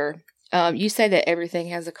 whatever. You say that everything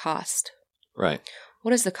has a cost. Right.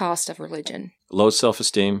 What is the cost of religion? Low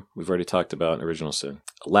self-esteem, we've already talked about in Original Sin.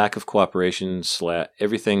 Lack of cooperation,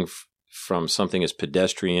 everything from something as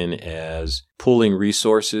pedestrian as pooling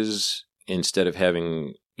resources instead of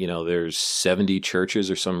having, there's 70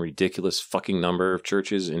 churches or some ridiculous fucking number of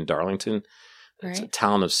churches in Darlington. It's a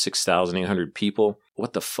town of 6,800 people.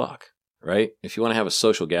 What the fuck, right? If you want to have a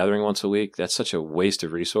social gathering once a week, that's such a waste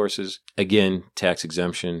of resources. Again, tax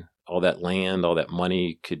exemption. All that land, all that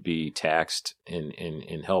money could be taxed and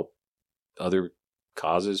help other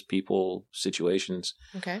causes, people, situations.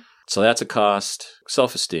 Okay. So that's a cost.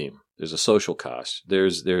 Self-esteem. There's a social cost.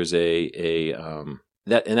 There's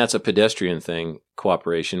that's a pedestrian thing,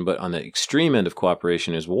 cooperation. But on the extreme end of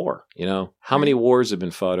cooperation is war. How many wars have been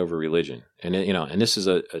fought over religion? And and this is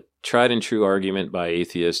a tried and true argument by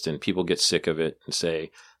atheists, and people get sick of it and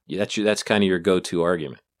say, that's kind of your go-to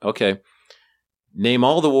argument. Okay. Name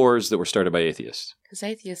all the wars that were started by atheists. Because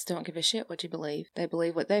atheists don't give a shit what you believe. They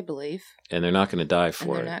believe what they believe. And they're not going to die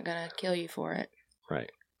for it. And they're not going to kill you for it.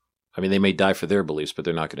 Right. I mean, they may die for their beliefs, but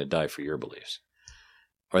they're not going to die for your beliefs.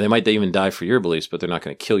 Or they might even die for your beliefs, but they're not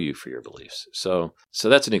going to kill you for your beliefs. So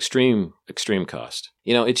that's an extreme cost.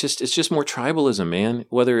 It's just more tribalism, man.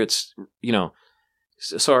 Whether it's,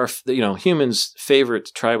 so our, humans'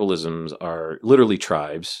 favorite tribalisms are literally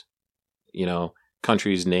tribes,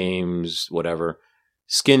 countries, names, whatever.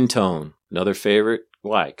 Skin tone, another favorite.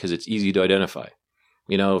 Why? Because it's easy to identify.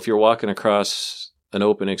 If you're walking across an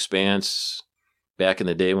open expanse back in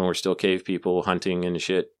the day when we're still cave people hunting and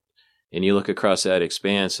shit, and you look across that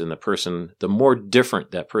expanse and the more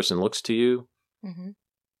different that person looks to you,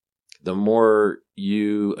 the more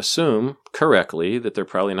you assume correctly that they're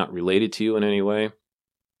probably not related to you in any way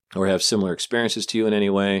or have similar experiences to you in any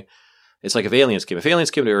way. It's like if aliens came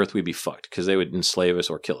to Earth, we'd be fucked because they would enslave us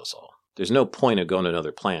or kill us all. There's no point of going to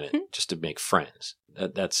another planet just to make friends.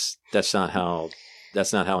 That's not how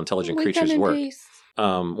intelligent creatures work.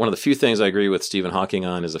 One of the few things I agree with Stephen Hawking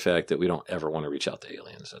on is the fact that we don't ever want to reach out to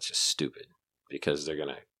aliens. That's just stupid because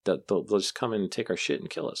they'll just come and take our shit and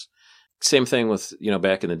kill us. Same thing with,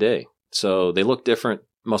 back in the day. So they look different,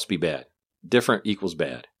 must be bad. Different equals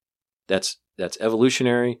bad. That's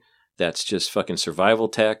evolutionary. That's just fucking survival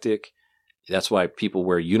tactic. That's why people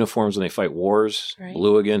wear uniforms when they fight wars. Right.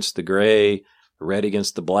 Blue against the gray, red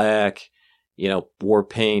against the black, war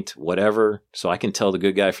paint, whatever. So I can tell the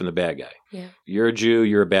good guy from the bad guy. Yeah. You're a Jew,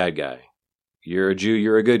 you're a bad guy. You're a Jew,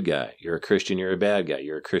 you're a good guy. You're a Christian, you're a bad guy.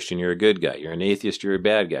 You're a Christian, you're a good guy. You're an atheist, you're a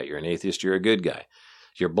bad guy. You're an atheist, you're a good guy.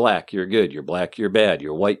 You're black, you're good. You're black, you're bad.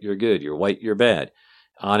 You're white, you're good. You're white, you're bad.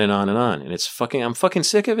 On and on and on. And I'm fucking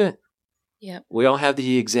sick of it. Yep. We all have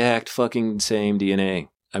the exact fucking same DNA.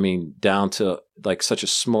 I mean, down to like such a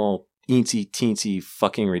small, teensy,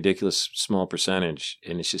 fucking ridiculous small percentage.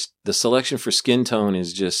 And it's just, the selection for skin tone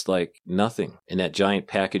is just like nothing in that giant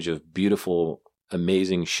package of beautiful,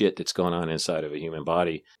 amazing shit that's going on inside of a human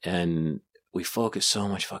body. And we focus so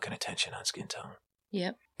much fucking attention on skin tone.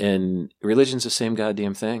 Yep. And religion's the same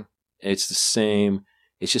goddamn thing. It's the same.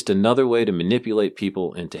 It's just another way to manipulate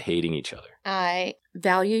people into hating each other. I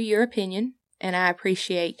value your opinion, and I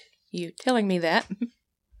appreciate you telling me that.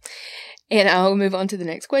 And I'll move on to the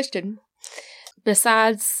next question.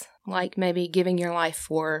 Besides, like, maybe giving your life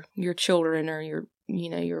for your children or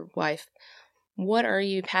your wife, what are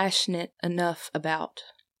you passionate enough about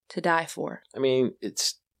to die for? I mean,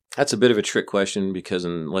 that's a bit of a trick question, because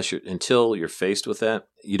until you're faced with that,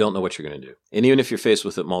 you don't know what you're going to do. And even if you're faced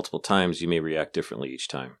with it multiple times, you may react differently each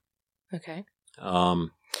time. Okay. The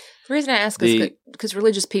reason I ask is because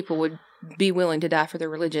religious people would be willing to die for their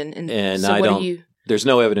religion. And so there's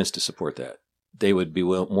no evidence to support that. They would be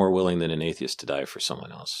more willing than an atheist to die for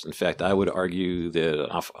someone else. In fact, I would argue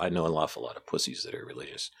that I know an awful lot of pussies that are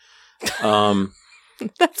religious.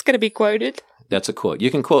 That's going to be quoted. That's a quote.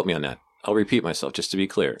 You can quote me on that. I'll repeat myself just to be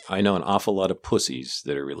clear. I know an awful lot of pussies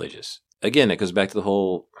that are religious. Again, it goes back to the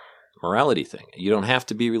whole morality thing. You don't have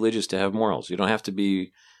to be religious to have morals. You don't have to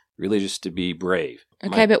be religious to be brave.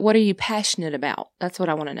 Okay, but what are you passionate about? That's what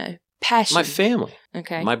I want to know. Passion. My family.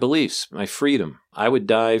 Okay. My beliefs. My freedom. I would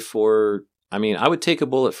die for... I would take a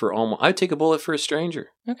bullet for I'd take a bullet for a stranger.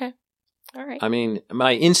 Okay. All right. I mean,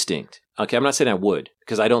 my instinct. Okay, I'm not saying I would,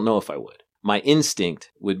 because I don't know if I would. My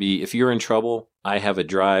instinct would be, if you're in trouble, I have a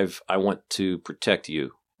drive. I want to protect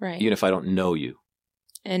you. Right. Even if I don't know you.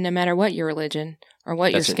 And no matter what your religion or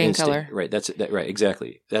what your skin color. Right. That's it. Right.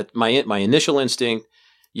 Exactly. That my initial instinct.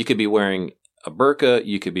 You could be wearing a burqa.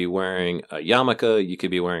 You could be wearing a yarmulke. You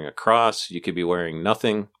could be wearing a cross. You could be wearing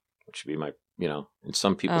nothing, which would be my, in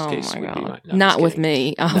some people's case, my would God. be my. No, not with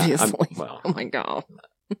me, obviously. Well, oh my God.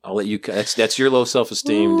 I'll let you. That's your low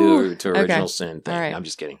self-esteem to original sin thing. Right. I'm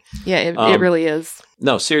just kidding. Yeah, it really is.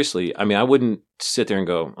 No, seriously. I wouldn't sit there and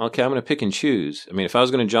go, okay, I'm going to pick and choose. If I was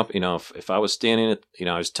going to jump, if I was standing at,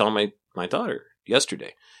 I was telling my daughter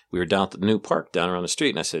yesterday, we were down at the new park down around the street,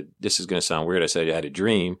 and I said, this is going to sound weird. I said, I had a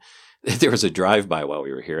dream. There was a drive-by while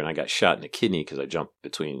we were here, and I got shot in the kidney because I jumped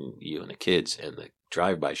between you and the kids and the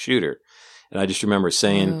drive-by shooter. And I just remember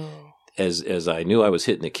saying, as I knew I was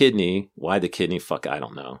hitting the kidney, why the kidney? Fuck, I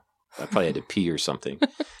don't know. I probably had to pee or something.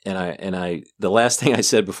 And I the last thing I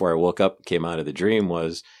said before I woke up, came out of the dream,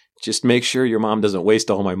 was, just make sure your mom doesn't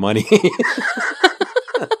waste all my money.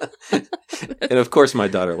 And of course my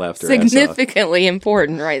daughter laughed her ass off. Significantly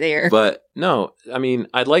important right there. But no,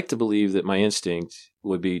 I'd like to believe that my instinct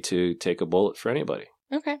would be to take a bullet for anybody.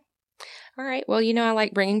 Okay. All right. Well, I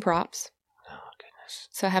like bringing props. Oh, goodness.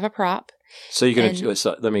 So I have a prop. So you're going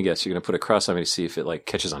to, let me guess, you're going to put a cross on me to see if it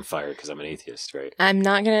catches on fire because I'm an atheist, right? I'm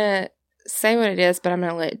not going to say what it is, but I'm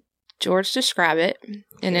going to let George describe it. Okay.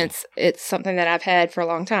 And it's something that I've had for a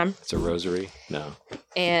long time. It's a rosary? No.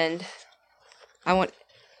 And I want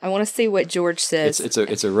to see what George says.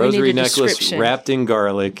 It's a rosary necklace wrapped in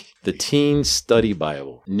garlic. The Teen Study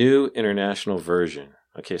Bible, New International Version.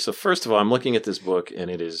 Okay, so first of all, I'm looking at this book, and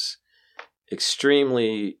it is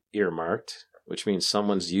extremely earmarked, which means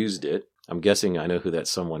someone's used it. I'm guessing I know who that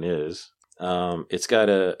someone is. It's got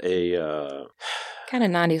a kind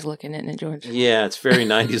of 90s looking, isn't it, George? Yeah, it's very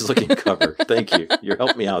 90s looking cover. Thank you. You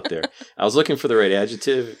helped me out there. I was looking for the right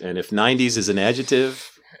adjective, and if 90s is an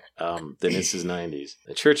adjective, then this is 90s.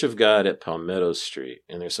 The Church of God at Palmetto Street,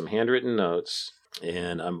 and there's some handwritten notes,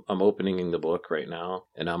 and I'm opening the book right now,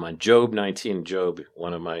 and I'm on Job 19. Job,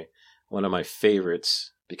 one of my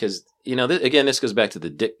favorites, because this goes back to the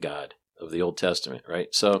dick god of the Old Testament, right?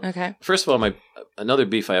 So, okay. First of all, another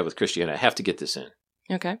beef I have with Christianity, I have to get this in.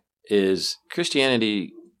 Okay. Is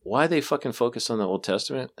Christianity, why they fucking focus on the Old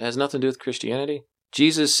Testament? It has nothing to do with Christianity.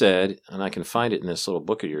 Jesus said, and I can find it in this little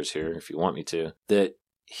book of yours here if you want me to, that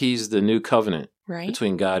he's the new covenant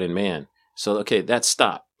between God and man. So, okay, that's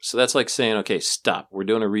stop. So that's like saying, okay, stop. We're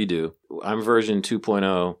doing a redo. I'm version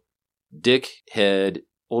 2.0. Dickhead,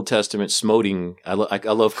 Old Testament, smoting. I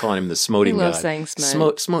love calling him the smoting god. I love saying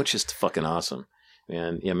smote. Smote's just fucking awesome.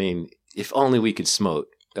 And if only we could smote.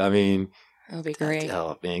 That'll be great.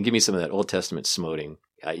 Oh, man, give me some of that Old Testament smoting.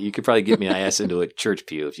 You could probably get me ass into a church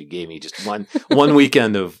pew if you gave me just one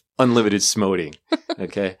weekend of unlimited smoting.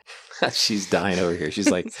 Okay? She's dying over here. She's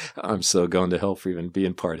like, I'm so going to hell for even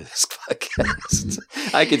being part of this podcast.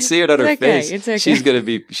 I can see it on her face. It's okay. She's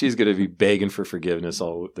gonna be begging for forgiveness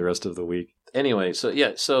all the rest of the week. Anyway,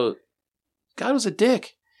 so God was a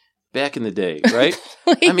dick back in the day, right?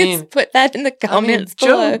 Please put that in the comments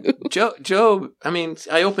below. Job. I mean,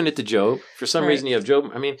 I opened it to Job. For some reason, you have Job.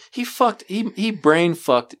 I mean, he brain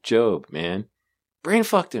fucked Job, man. Brain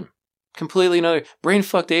fucked him completely. Brain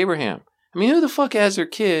fucked Abraham. I mean, who the fuck has their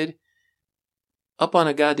kid up on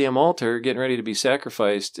a goddamn altar getting ready to be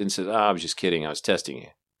sacrificed and says, I was just kidding. I was testing you.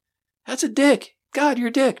 That's a dick. God, you're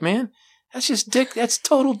a dick, man. That's just dick. That's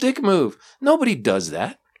total dick move. Nobody does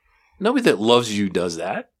that. Nobody that loves you does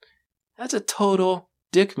that. That's a total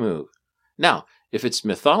dick move. Now, if it's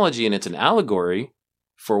mythology and it's an allegory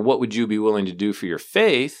for what would you be willing to do for your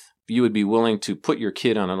faith, you would be willing to put your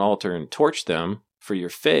kid on an altar and torch them for your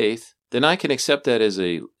faith, then I can accept that as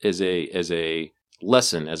a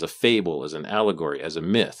lesson, as a fable, as an allegory, as a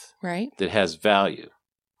myth. Right. That has value.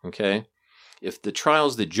 Okay? If the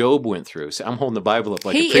trials that Job went through, see, I'm holding the Bible up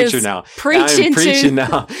like a preacher now. I'm preaching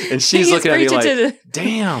now. And she's looking at me like,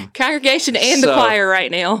 damn. Congregation and the choir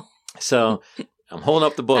right now. So I'm holding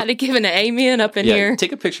up the book. I'd have given an amen up in here.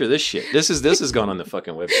 Take a picture of this shit. This is going on the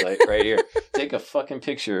fucking website right here. Take a fucking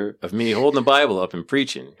picture of me holding the Bible up and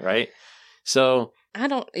preaching, right? So you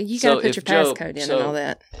got to put your passcode in and all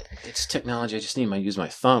that. It's technology. I just need to use my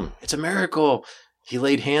thumb. It's a miracle. He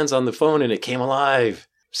laid hands on the phone and it came alive.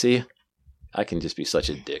 See? I can just be such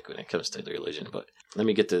a dick when it comes to the religion, but let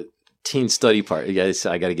me get the teen study part. You guys,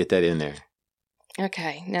 I got to get that in there.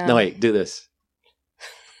 Okay. No, wait, do this.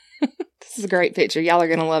 This is a great picture. Y'all are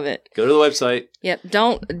going to love it. Go to the website. Yep.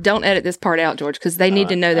 Don't edit this part out, George, because they need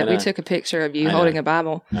to know that we took a picture of you holding a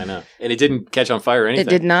Bible. I know. And it didn't catch on fire or anything. It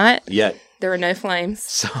did not. Yet. There were no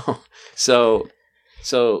flames. So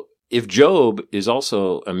if Job is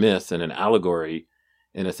also a myth and an allegory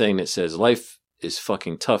and a thing that says life is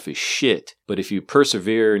fucking tough as shit, but if you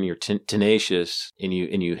persevere and you're tenacious and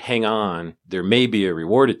you hang on, there may be a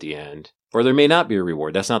reward at the end, or there may not be a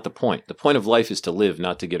reward. That's not the point. The point of life is to live,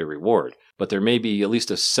 not to get a reward. But there may be at least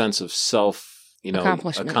a sense of self,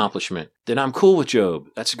 accomplishment. Then I'm cool with Job.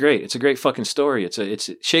 That's great. It's a great fucking story. It's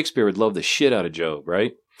Shakespeare would love the shit out of Job,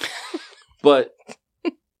 right? But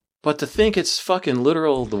to think it's fucking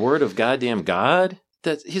literal, the word of goddamn God.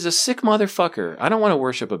 That he's a sick motherfucker. I don't want to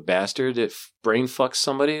worship a bastard that brain fucks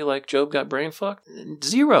somebody like Job got brain fucked.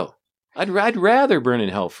 Zero. I'd rather burn in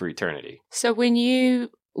hell for eternity. So when you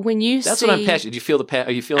that's what I'm passionate. Do you feel the passion?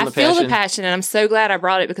 Are you feeling the passion? I feel the passion, and I'm so glad I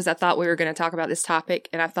brought it because I thought we were going to talk about this topic,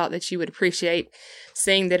 and I thought that you would appreciate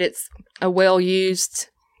seeing that it's a well-used,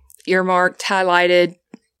 earmarked, highlighted.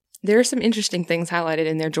 There are some interesting things highlighted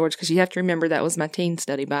in there, George, because you have to remember that was my teen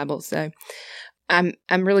study Bible. So I'm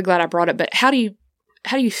really glad I brought it. But how do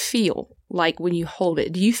you feel like when you hold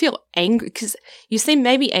it? Do you feel angry? Because you seem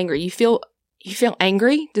maybe angry. You feel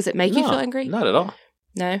angry? Does it make you feel angry? Not at all.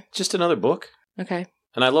 No? Just another book. Okay.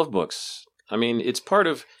 And I love books. I mean, it's part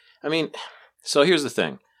of, so here's the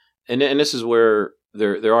thing. And this is where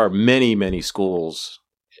there are many, many schools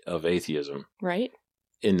of atheism. Right.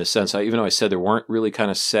 In the sense, even though I said there weren't really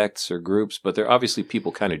kind of sects or groups, but there obviously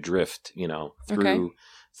people kind of drift,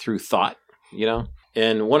 through thought,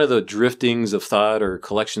 And one of the driftings of thought or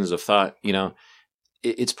collections of thought,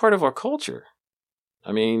 it's part of our culture.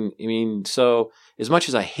 I mean, so as much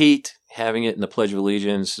as I hate having it in the Pledge of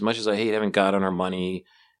Allegiance, as much as I hate having God on our money,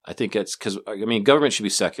 I think it's because, government should be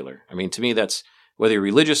secular. To me, that's whether you're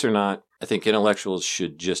religious or not, I think intellectuals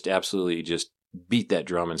should just absolutely just beat that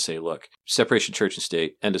drum and say, look, separation church and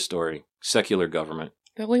state, end of story, secular government.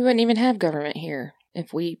 But we wouldn't even have government here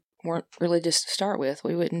if we weren't religious to start with.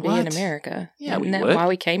 We wouldn't be in America. Yeah, Isn't that why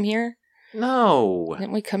we came here? No.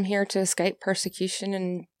 Didn't we come here to escape persecution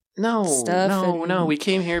and stuff? No. We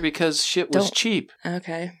came here because shit was cheap.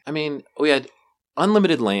 Okay. We had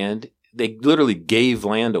unlimited land. They literally gave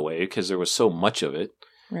land away because there was so much of it.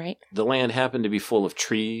 Right. The land happened to be full of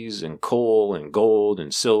trees and coal and gold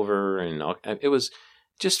and silver and it was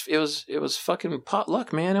fucking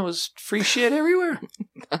potluck, man. It was free shit everywhere.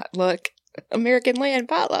 Potluck. American land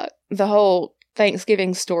potluck. The whole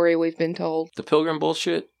Thanksgiving story we've been told. The pilgrim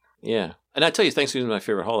bullshit. Yeah. And I tell you, Thanksgiving is my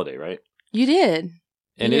favorite holiday, right? You did.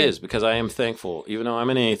 And it is because I am thankful, even though I'm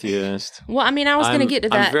an atheist. Well, I was going to get to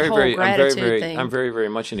that whole gratitude thing. I'm very, very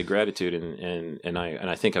much into gratitude, and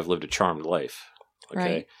I think I've lived a charmed life. Okay,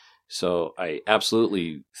 right. So I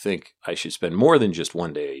absolutely think I should spend more than just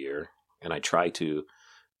one day a year, and I try to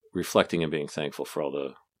reflecting and being thankful for all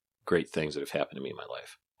the great things that have happened to me in my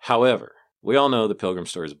life. However, we all know the Pilgrim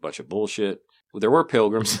story is a bunch of bullshit. There were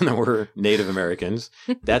pilgrims and there were Native Americans.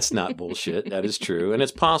 That's not bullshit. That is true. And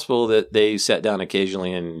it's possible that they sat down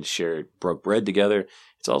occasionally and broke bread together.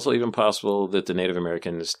 It's also even possible that the Native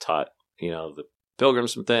Americans taught, the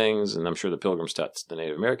Pilgrims some things, and I'm sure the Pilgrims taught the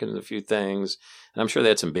Native Americans a few things. And I'm sure they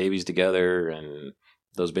had some babies together, and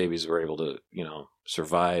those babies were able to,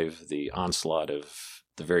 survive the onslaught of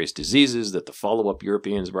the various diseases that the follow-up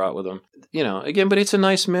Europeans brought with them. Again, but it's a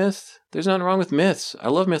nice myth. There's nothing wrong with myths. I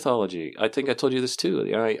love mythology. I think I told you this too.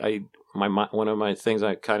 One of my things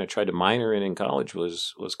I kind of tried to minor in college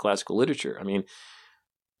was classical literature. I mean,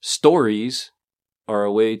 stories are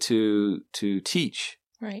a way to teach.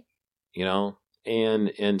 Right.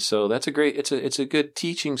 And so that's it's a good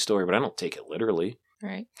teaching story, but I don't take it literally.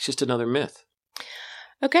 Right. It's just another myth.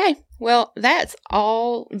 Okay. Well, that's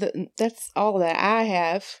all that I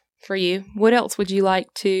have for you. What else would you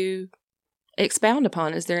like to expound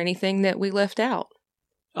upon? Is there anything that we left out?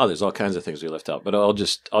 Oh, there's all kinds of things we left out, but I'll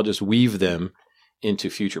just weave them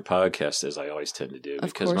into future podcasts, as I always tend to do,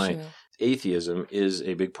 because my atheism is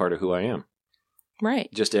a big part of who I am. Right.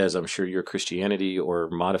 Just as I'm sure your Christianity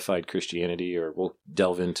or modified Christianity, or we'll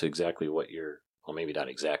delve into exactly what well, maybe not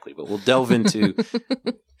exactly, but we'll delve into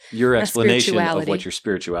your explanation of what your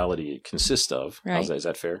spirituality consists of. Right. Is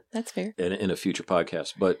that fair? That's fair. In a future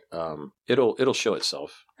podcast, but it'll show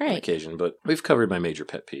itself on occasion. But we've covered my major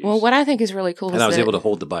pet peeves. Well, what I think is really cool and I was able to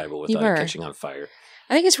hold the Bible without catching on fire.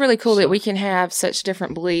 I think it's really cool that we can have such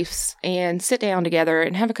different beliefs and sit down together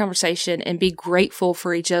and have a conversation and be grateful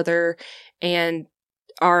for each other and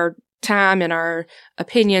our time and our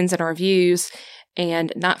opinions and our views,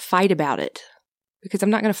 and not fight about it. Because I'm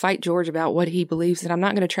not going to fight George about what he believes, and I'm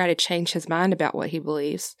not going to try to change his mind about what he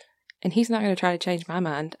believes. And he's not going to try to change my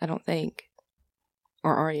mind, I don't think.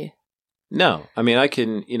 Or are you? No. I mean, I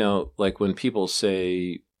can, like when people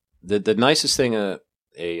say, the nicest thing a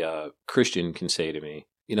Christian can say to me,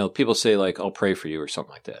 people say like, I'll pray for you or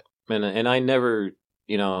something like that. And I never,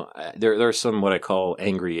 there are some what I call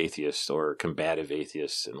angry atheists or combative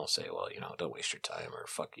atheists, and they'll say, well, don't waste your time or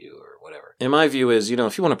fuck you or whatever. And my view is,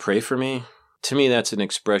 if you want to pray for me, to me, that's an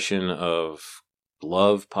expression of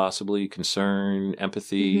love, possibly concern,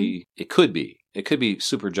 empathy. Mm-hmm. It could be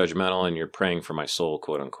super judgmental, and you're praying for my soul,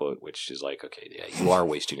 quote unquote, which is like, okay, yeah, you are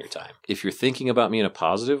wasting your time. If you're thinking about me in a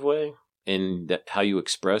positive way, and that how you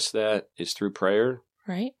express that is through prayer,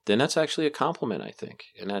 right? Then that's actually a compliment, I think,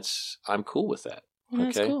 and I'm cool with that. Well,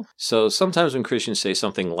 okay. That's cool. So sometimes when Christians say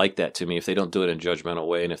something like that to me, if they don't do it in a judgmental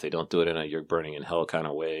way, and if they don't do it in a you're burning in hell kind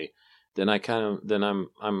of way, then I'm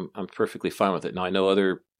perfectly fine with it. Now I know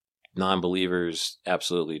other non-believers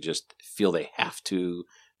absolutely just feel they have to.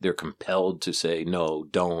 They're compelled to say no,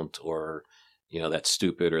 don't, or that's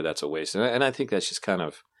stupid or that's a waste. And I think that's just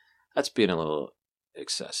that's being a little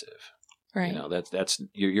excessive. Right. That's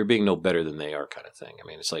you're being no better than they are kind of thing. I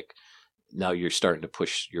mean, it's like now you're starting to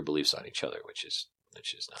push your beliefs on each other, which is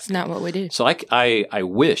not. It's not what we do. So I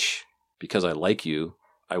wish, because I like you,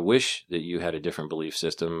 I wish that you had a different belief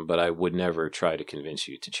system, but I would never try to convince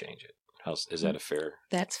you to change it. Is that a fair?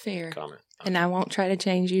 That's fair. Comment. Okay. And I won't try to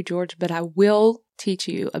change you, George, but I will teach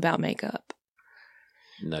you about makeup.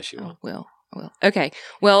 No, she won't. I will. Okay.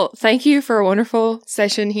 Well, thank you for a wonderful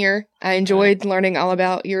session here. I enjoyed learning all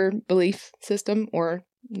about your belief system or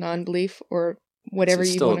non-belief or whatever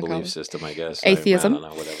you want to call it. It's still a belief system, I guess. Atheism. I don't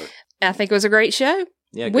know, whatever. I think it was a great show.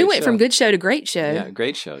 Yeah, we went from good show to great show. Yeah,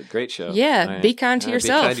 great show. Yeah, right. Be kind to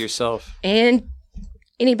yourself. Be kind to yourself. And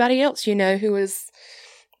anybody else who is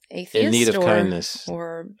atheist in need of kindness,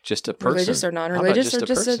 or just a person, religious or non-religious, or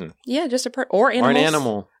just a person, just a person, or animals, or an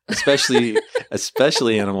animal,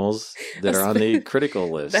 especially animals that are on the critical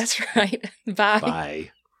list. That's right.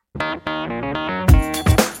 Bye.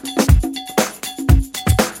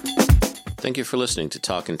 Thank you for listening to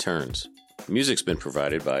Talk in Turns. Music's been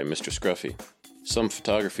provided by Mr. Scruffy. Some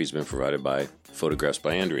photography's been provided by Photographs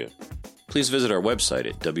by Andrea. Please visit our website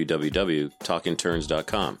at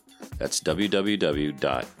www.talkinturns.com. That's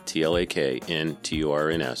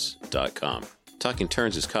www.talkinturns.com. Talking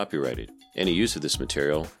Turns is copyrighted. Any use of this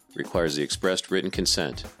material requires the expressed written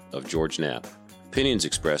consent of George Knapp. Opinions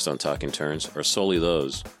expressed on Talking Turns are solely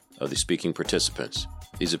those of the speaking participants.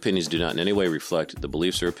 These opinions do not in any way reflect the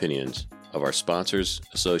beliefs or opinions of our sponsors,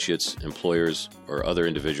 associates, employers, or other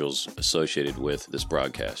individuals associated with this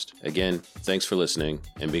broadcast. Again, thanks for listening,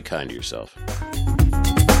 and be kind to yourself.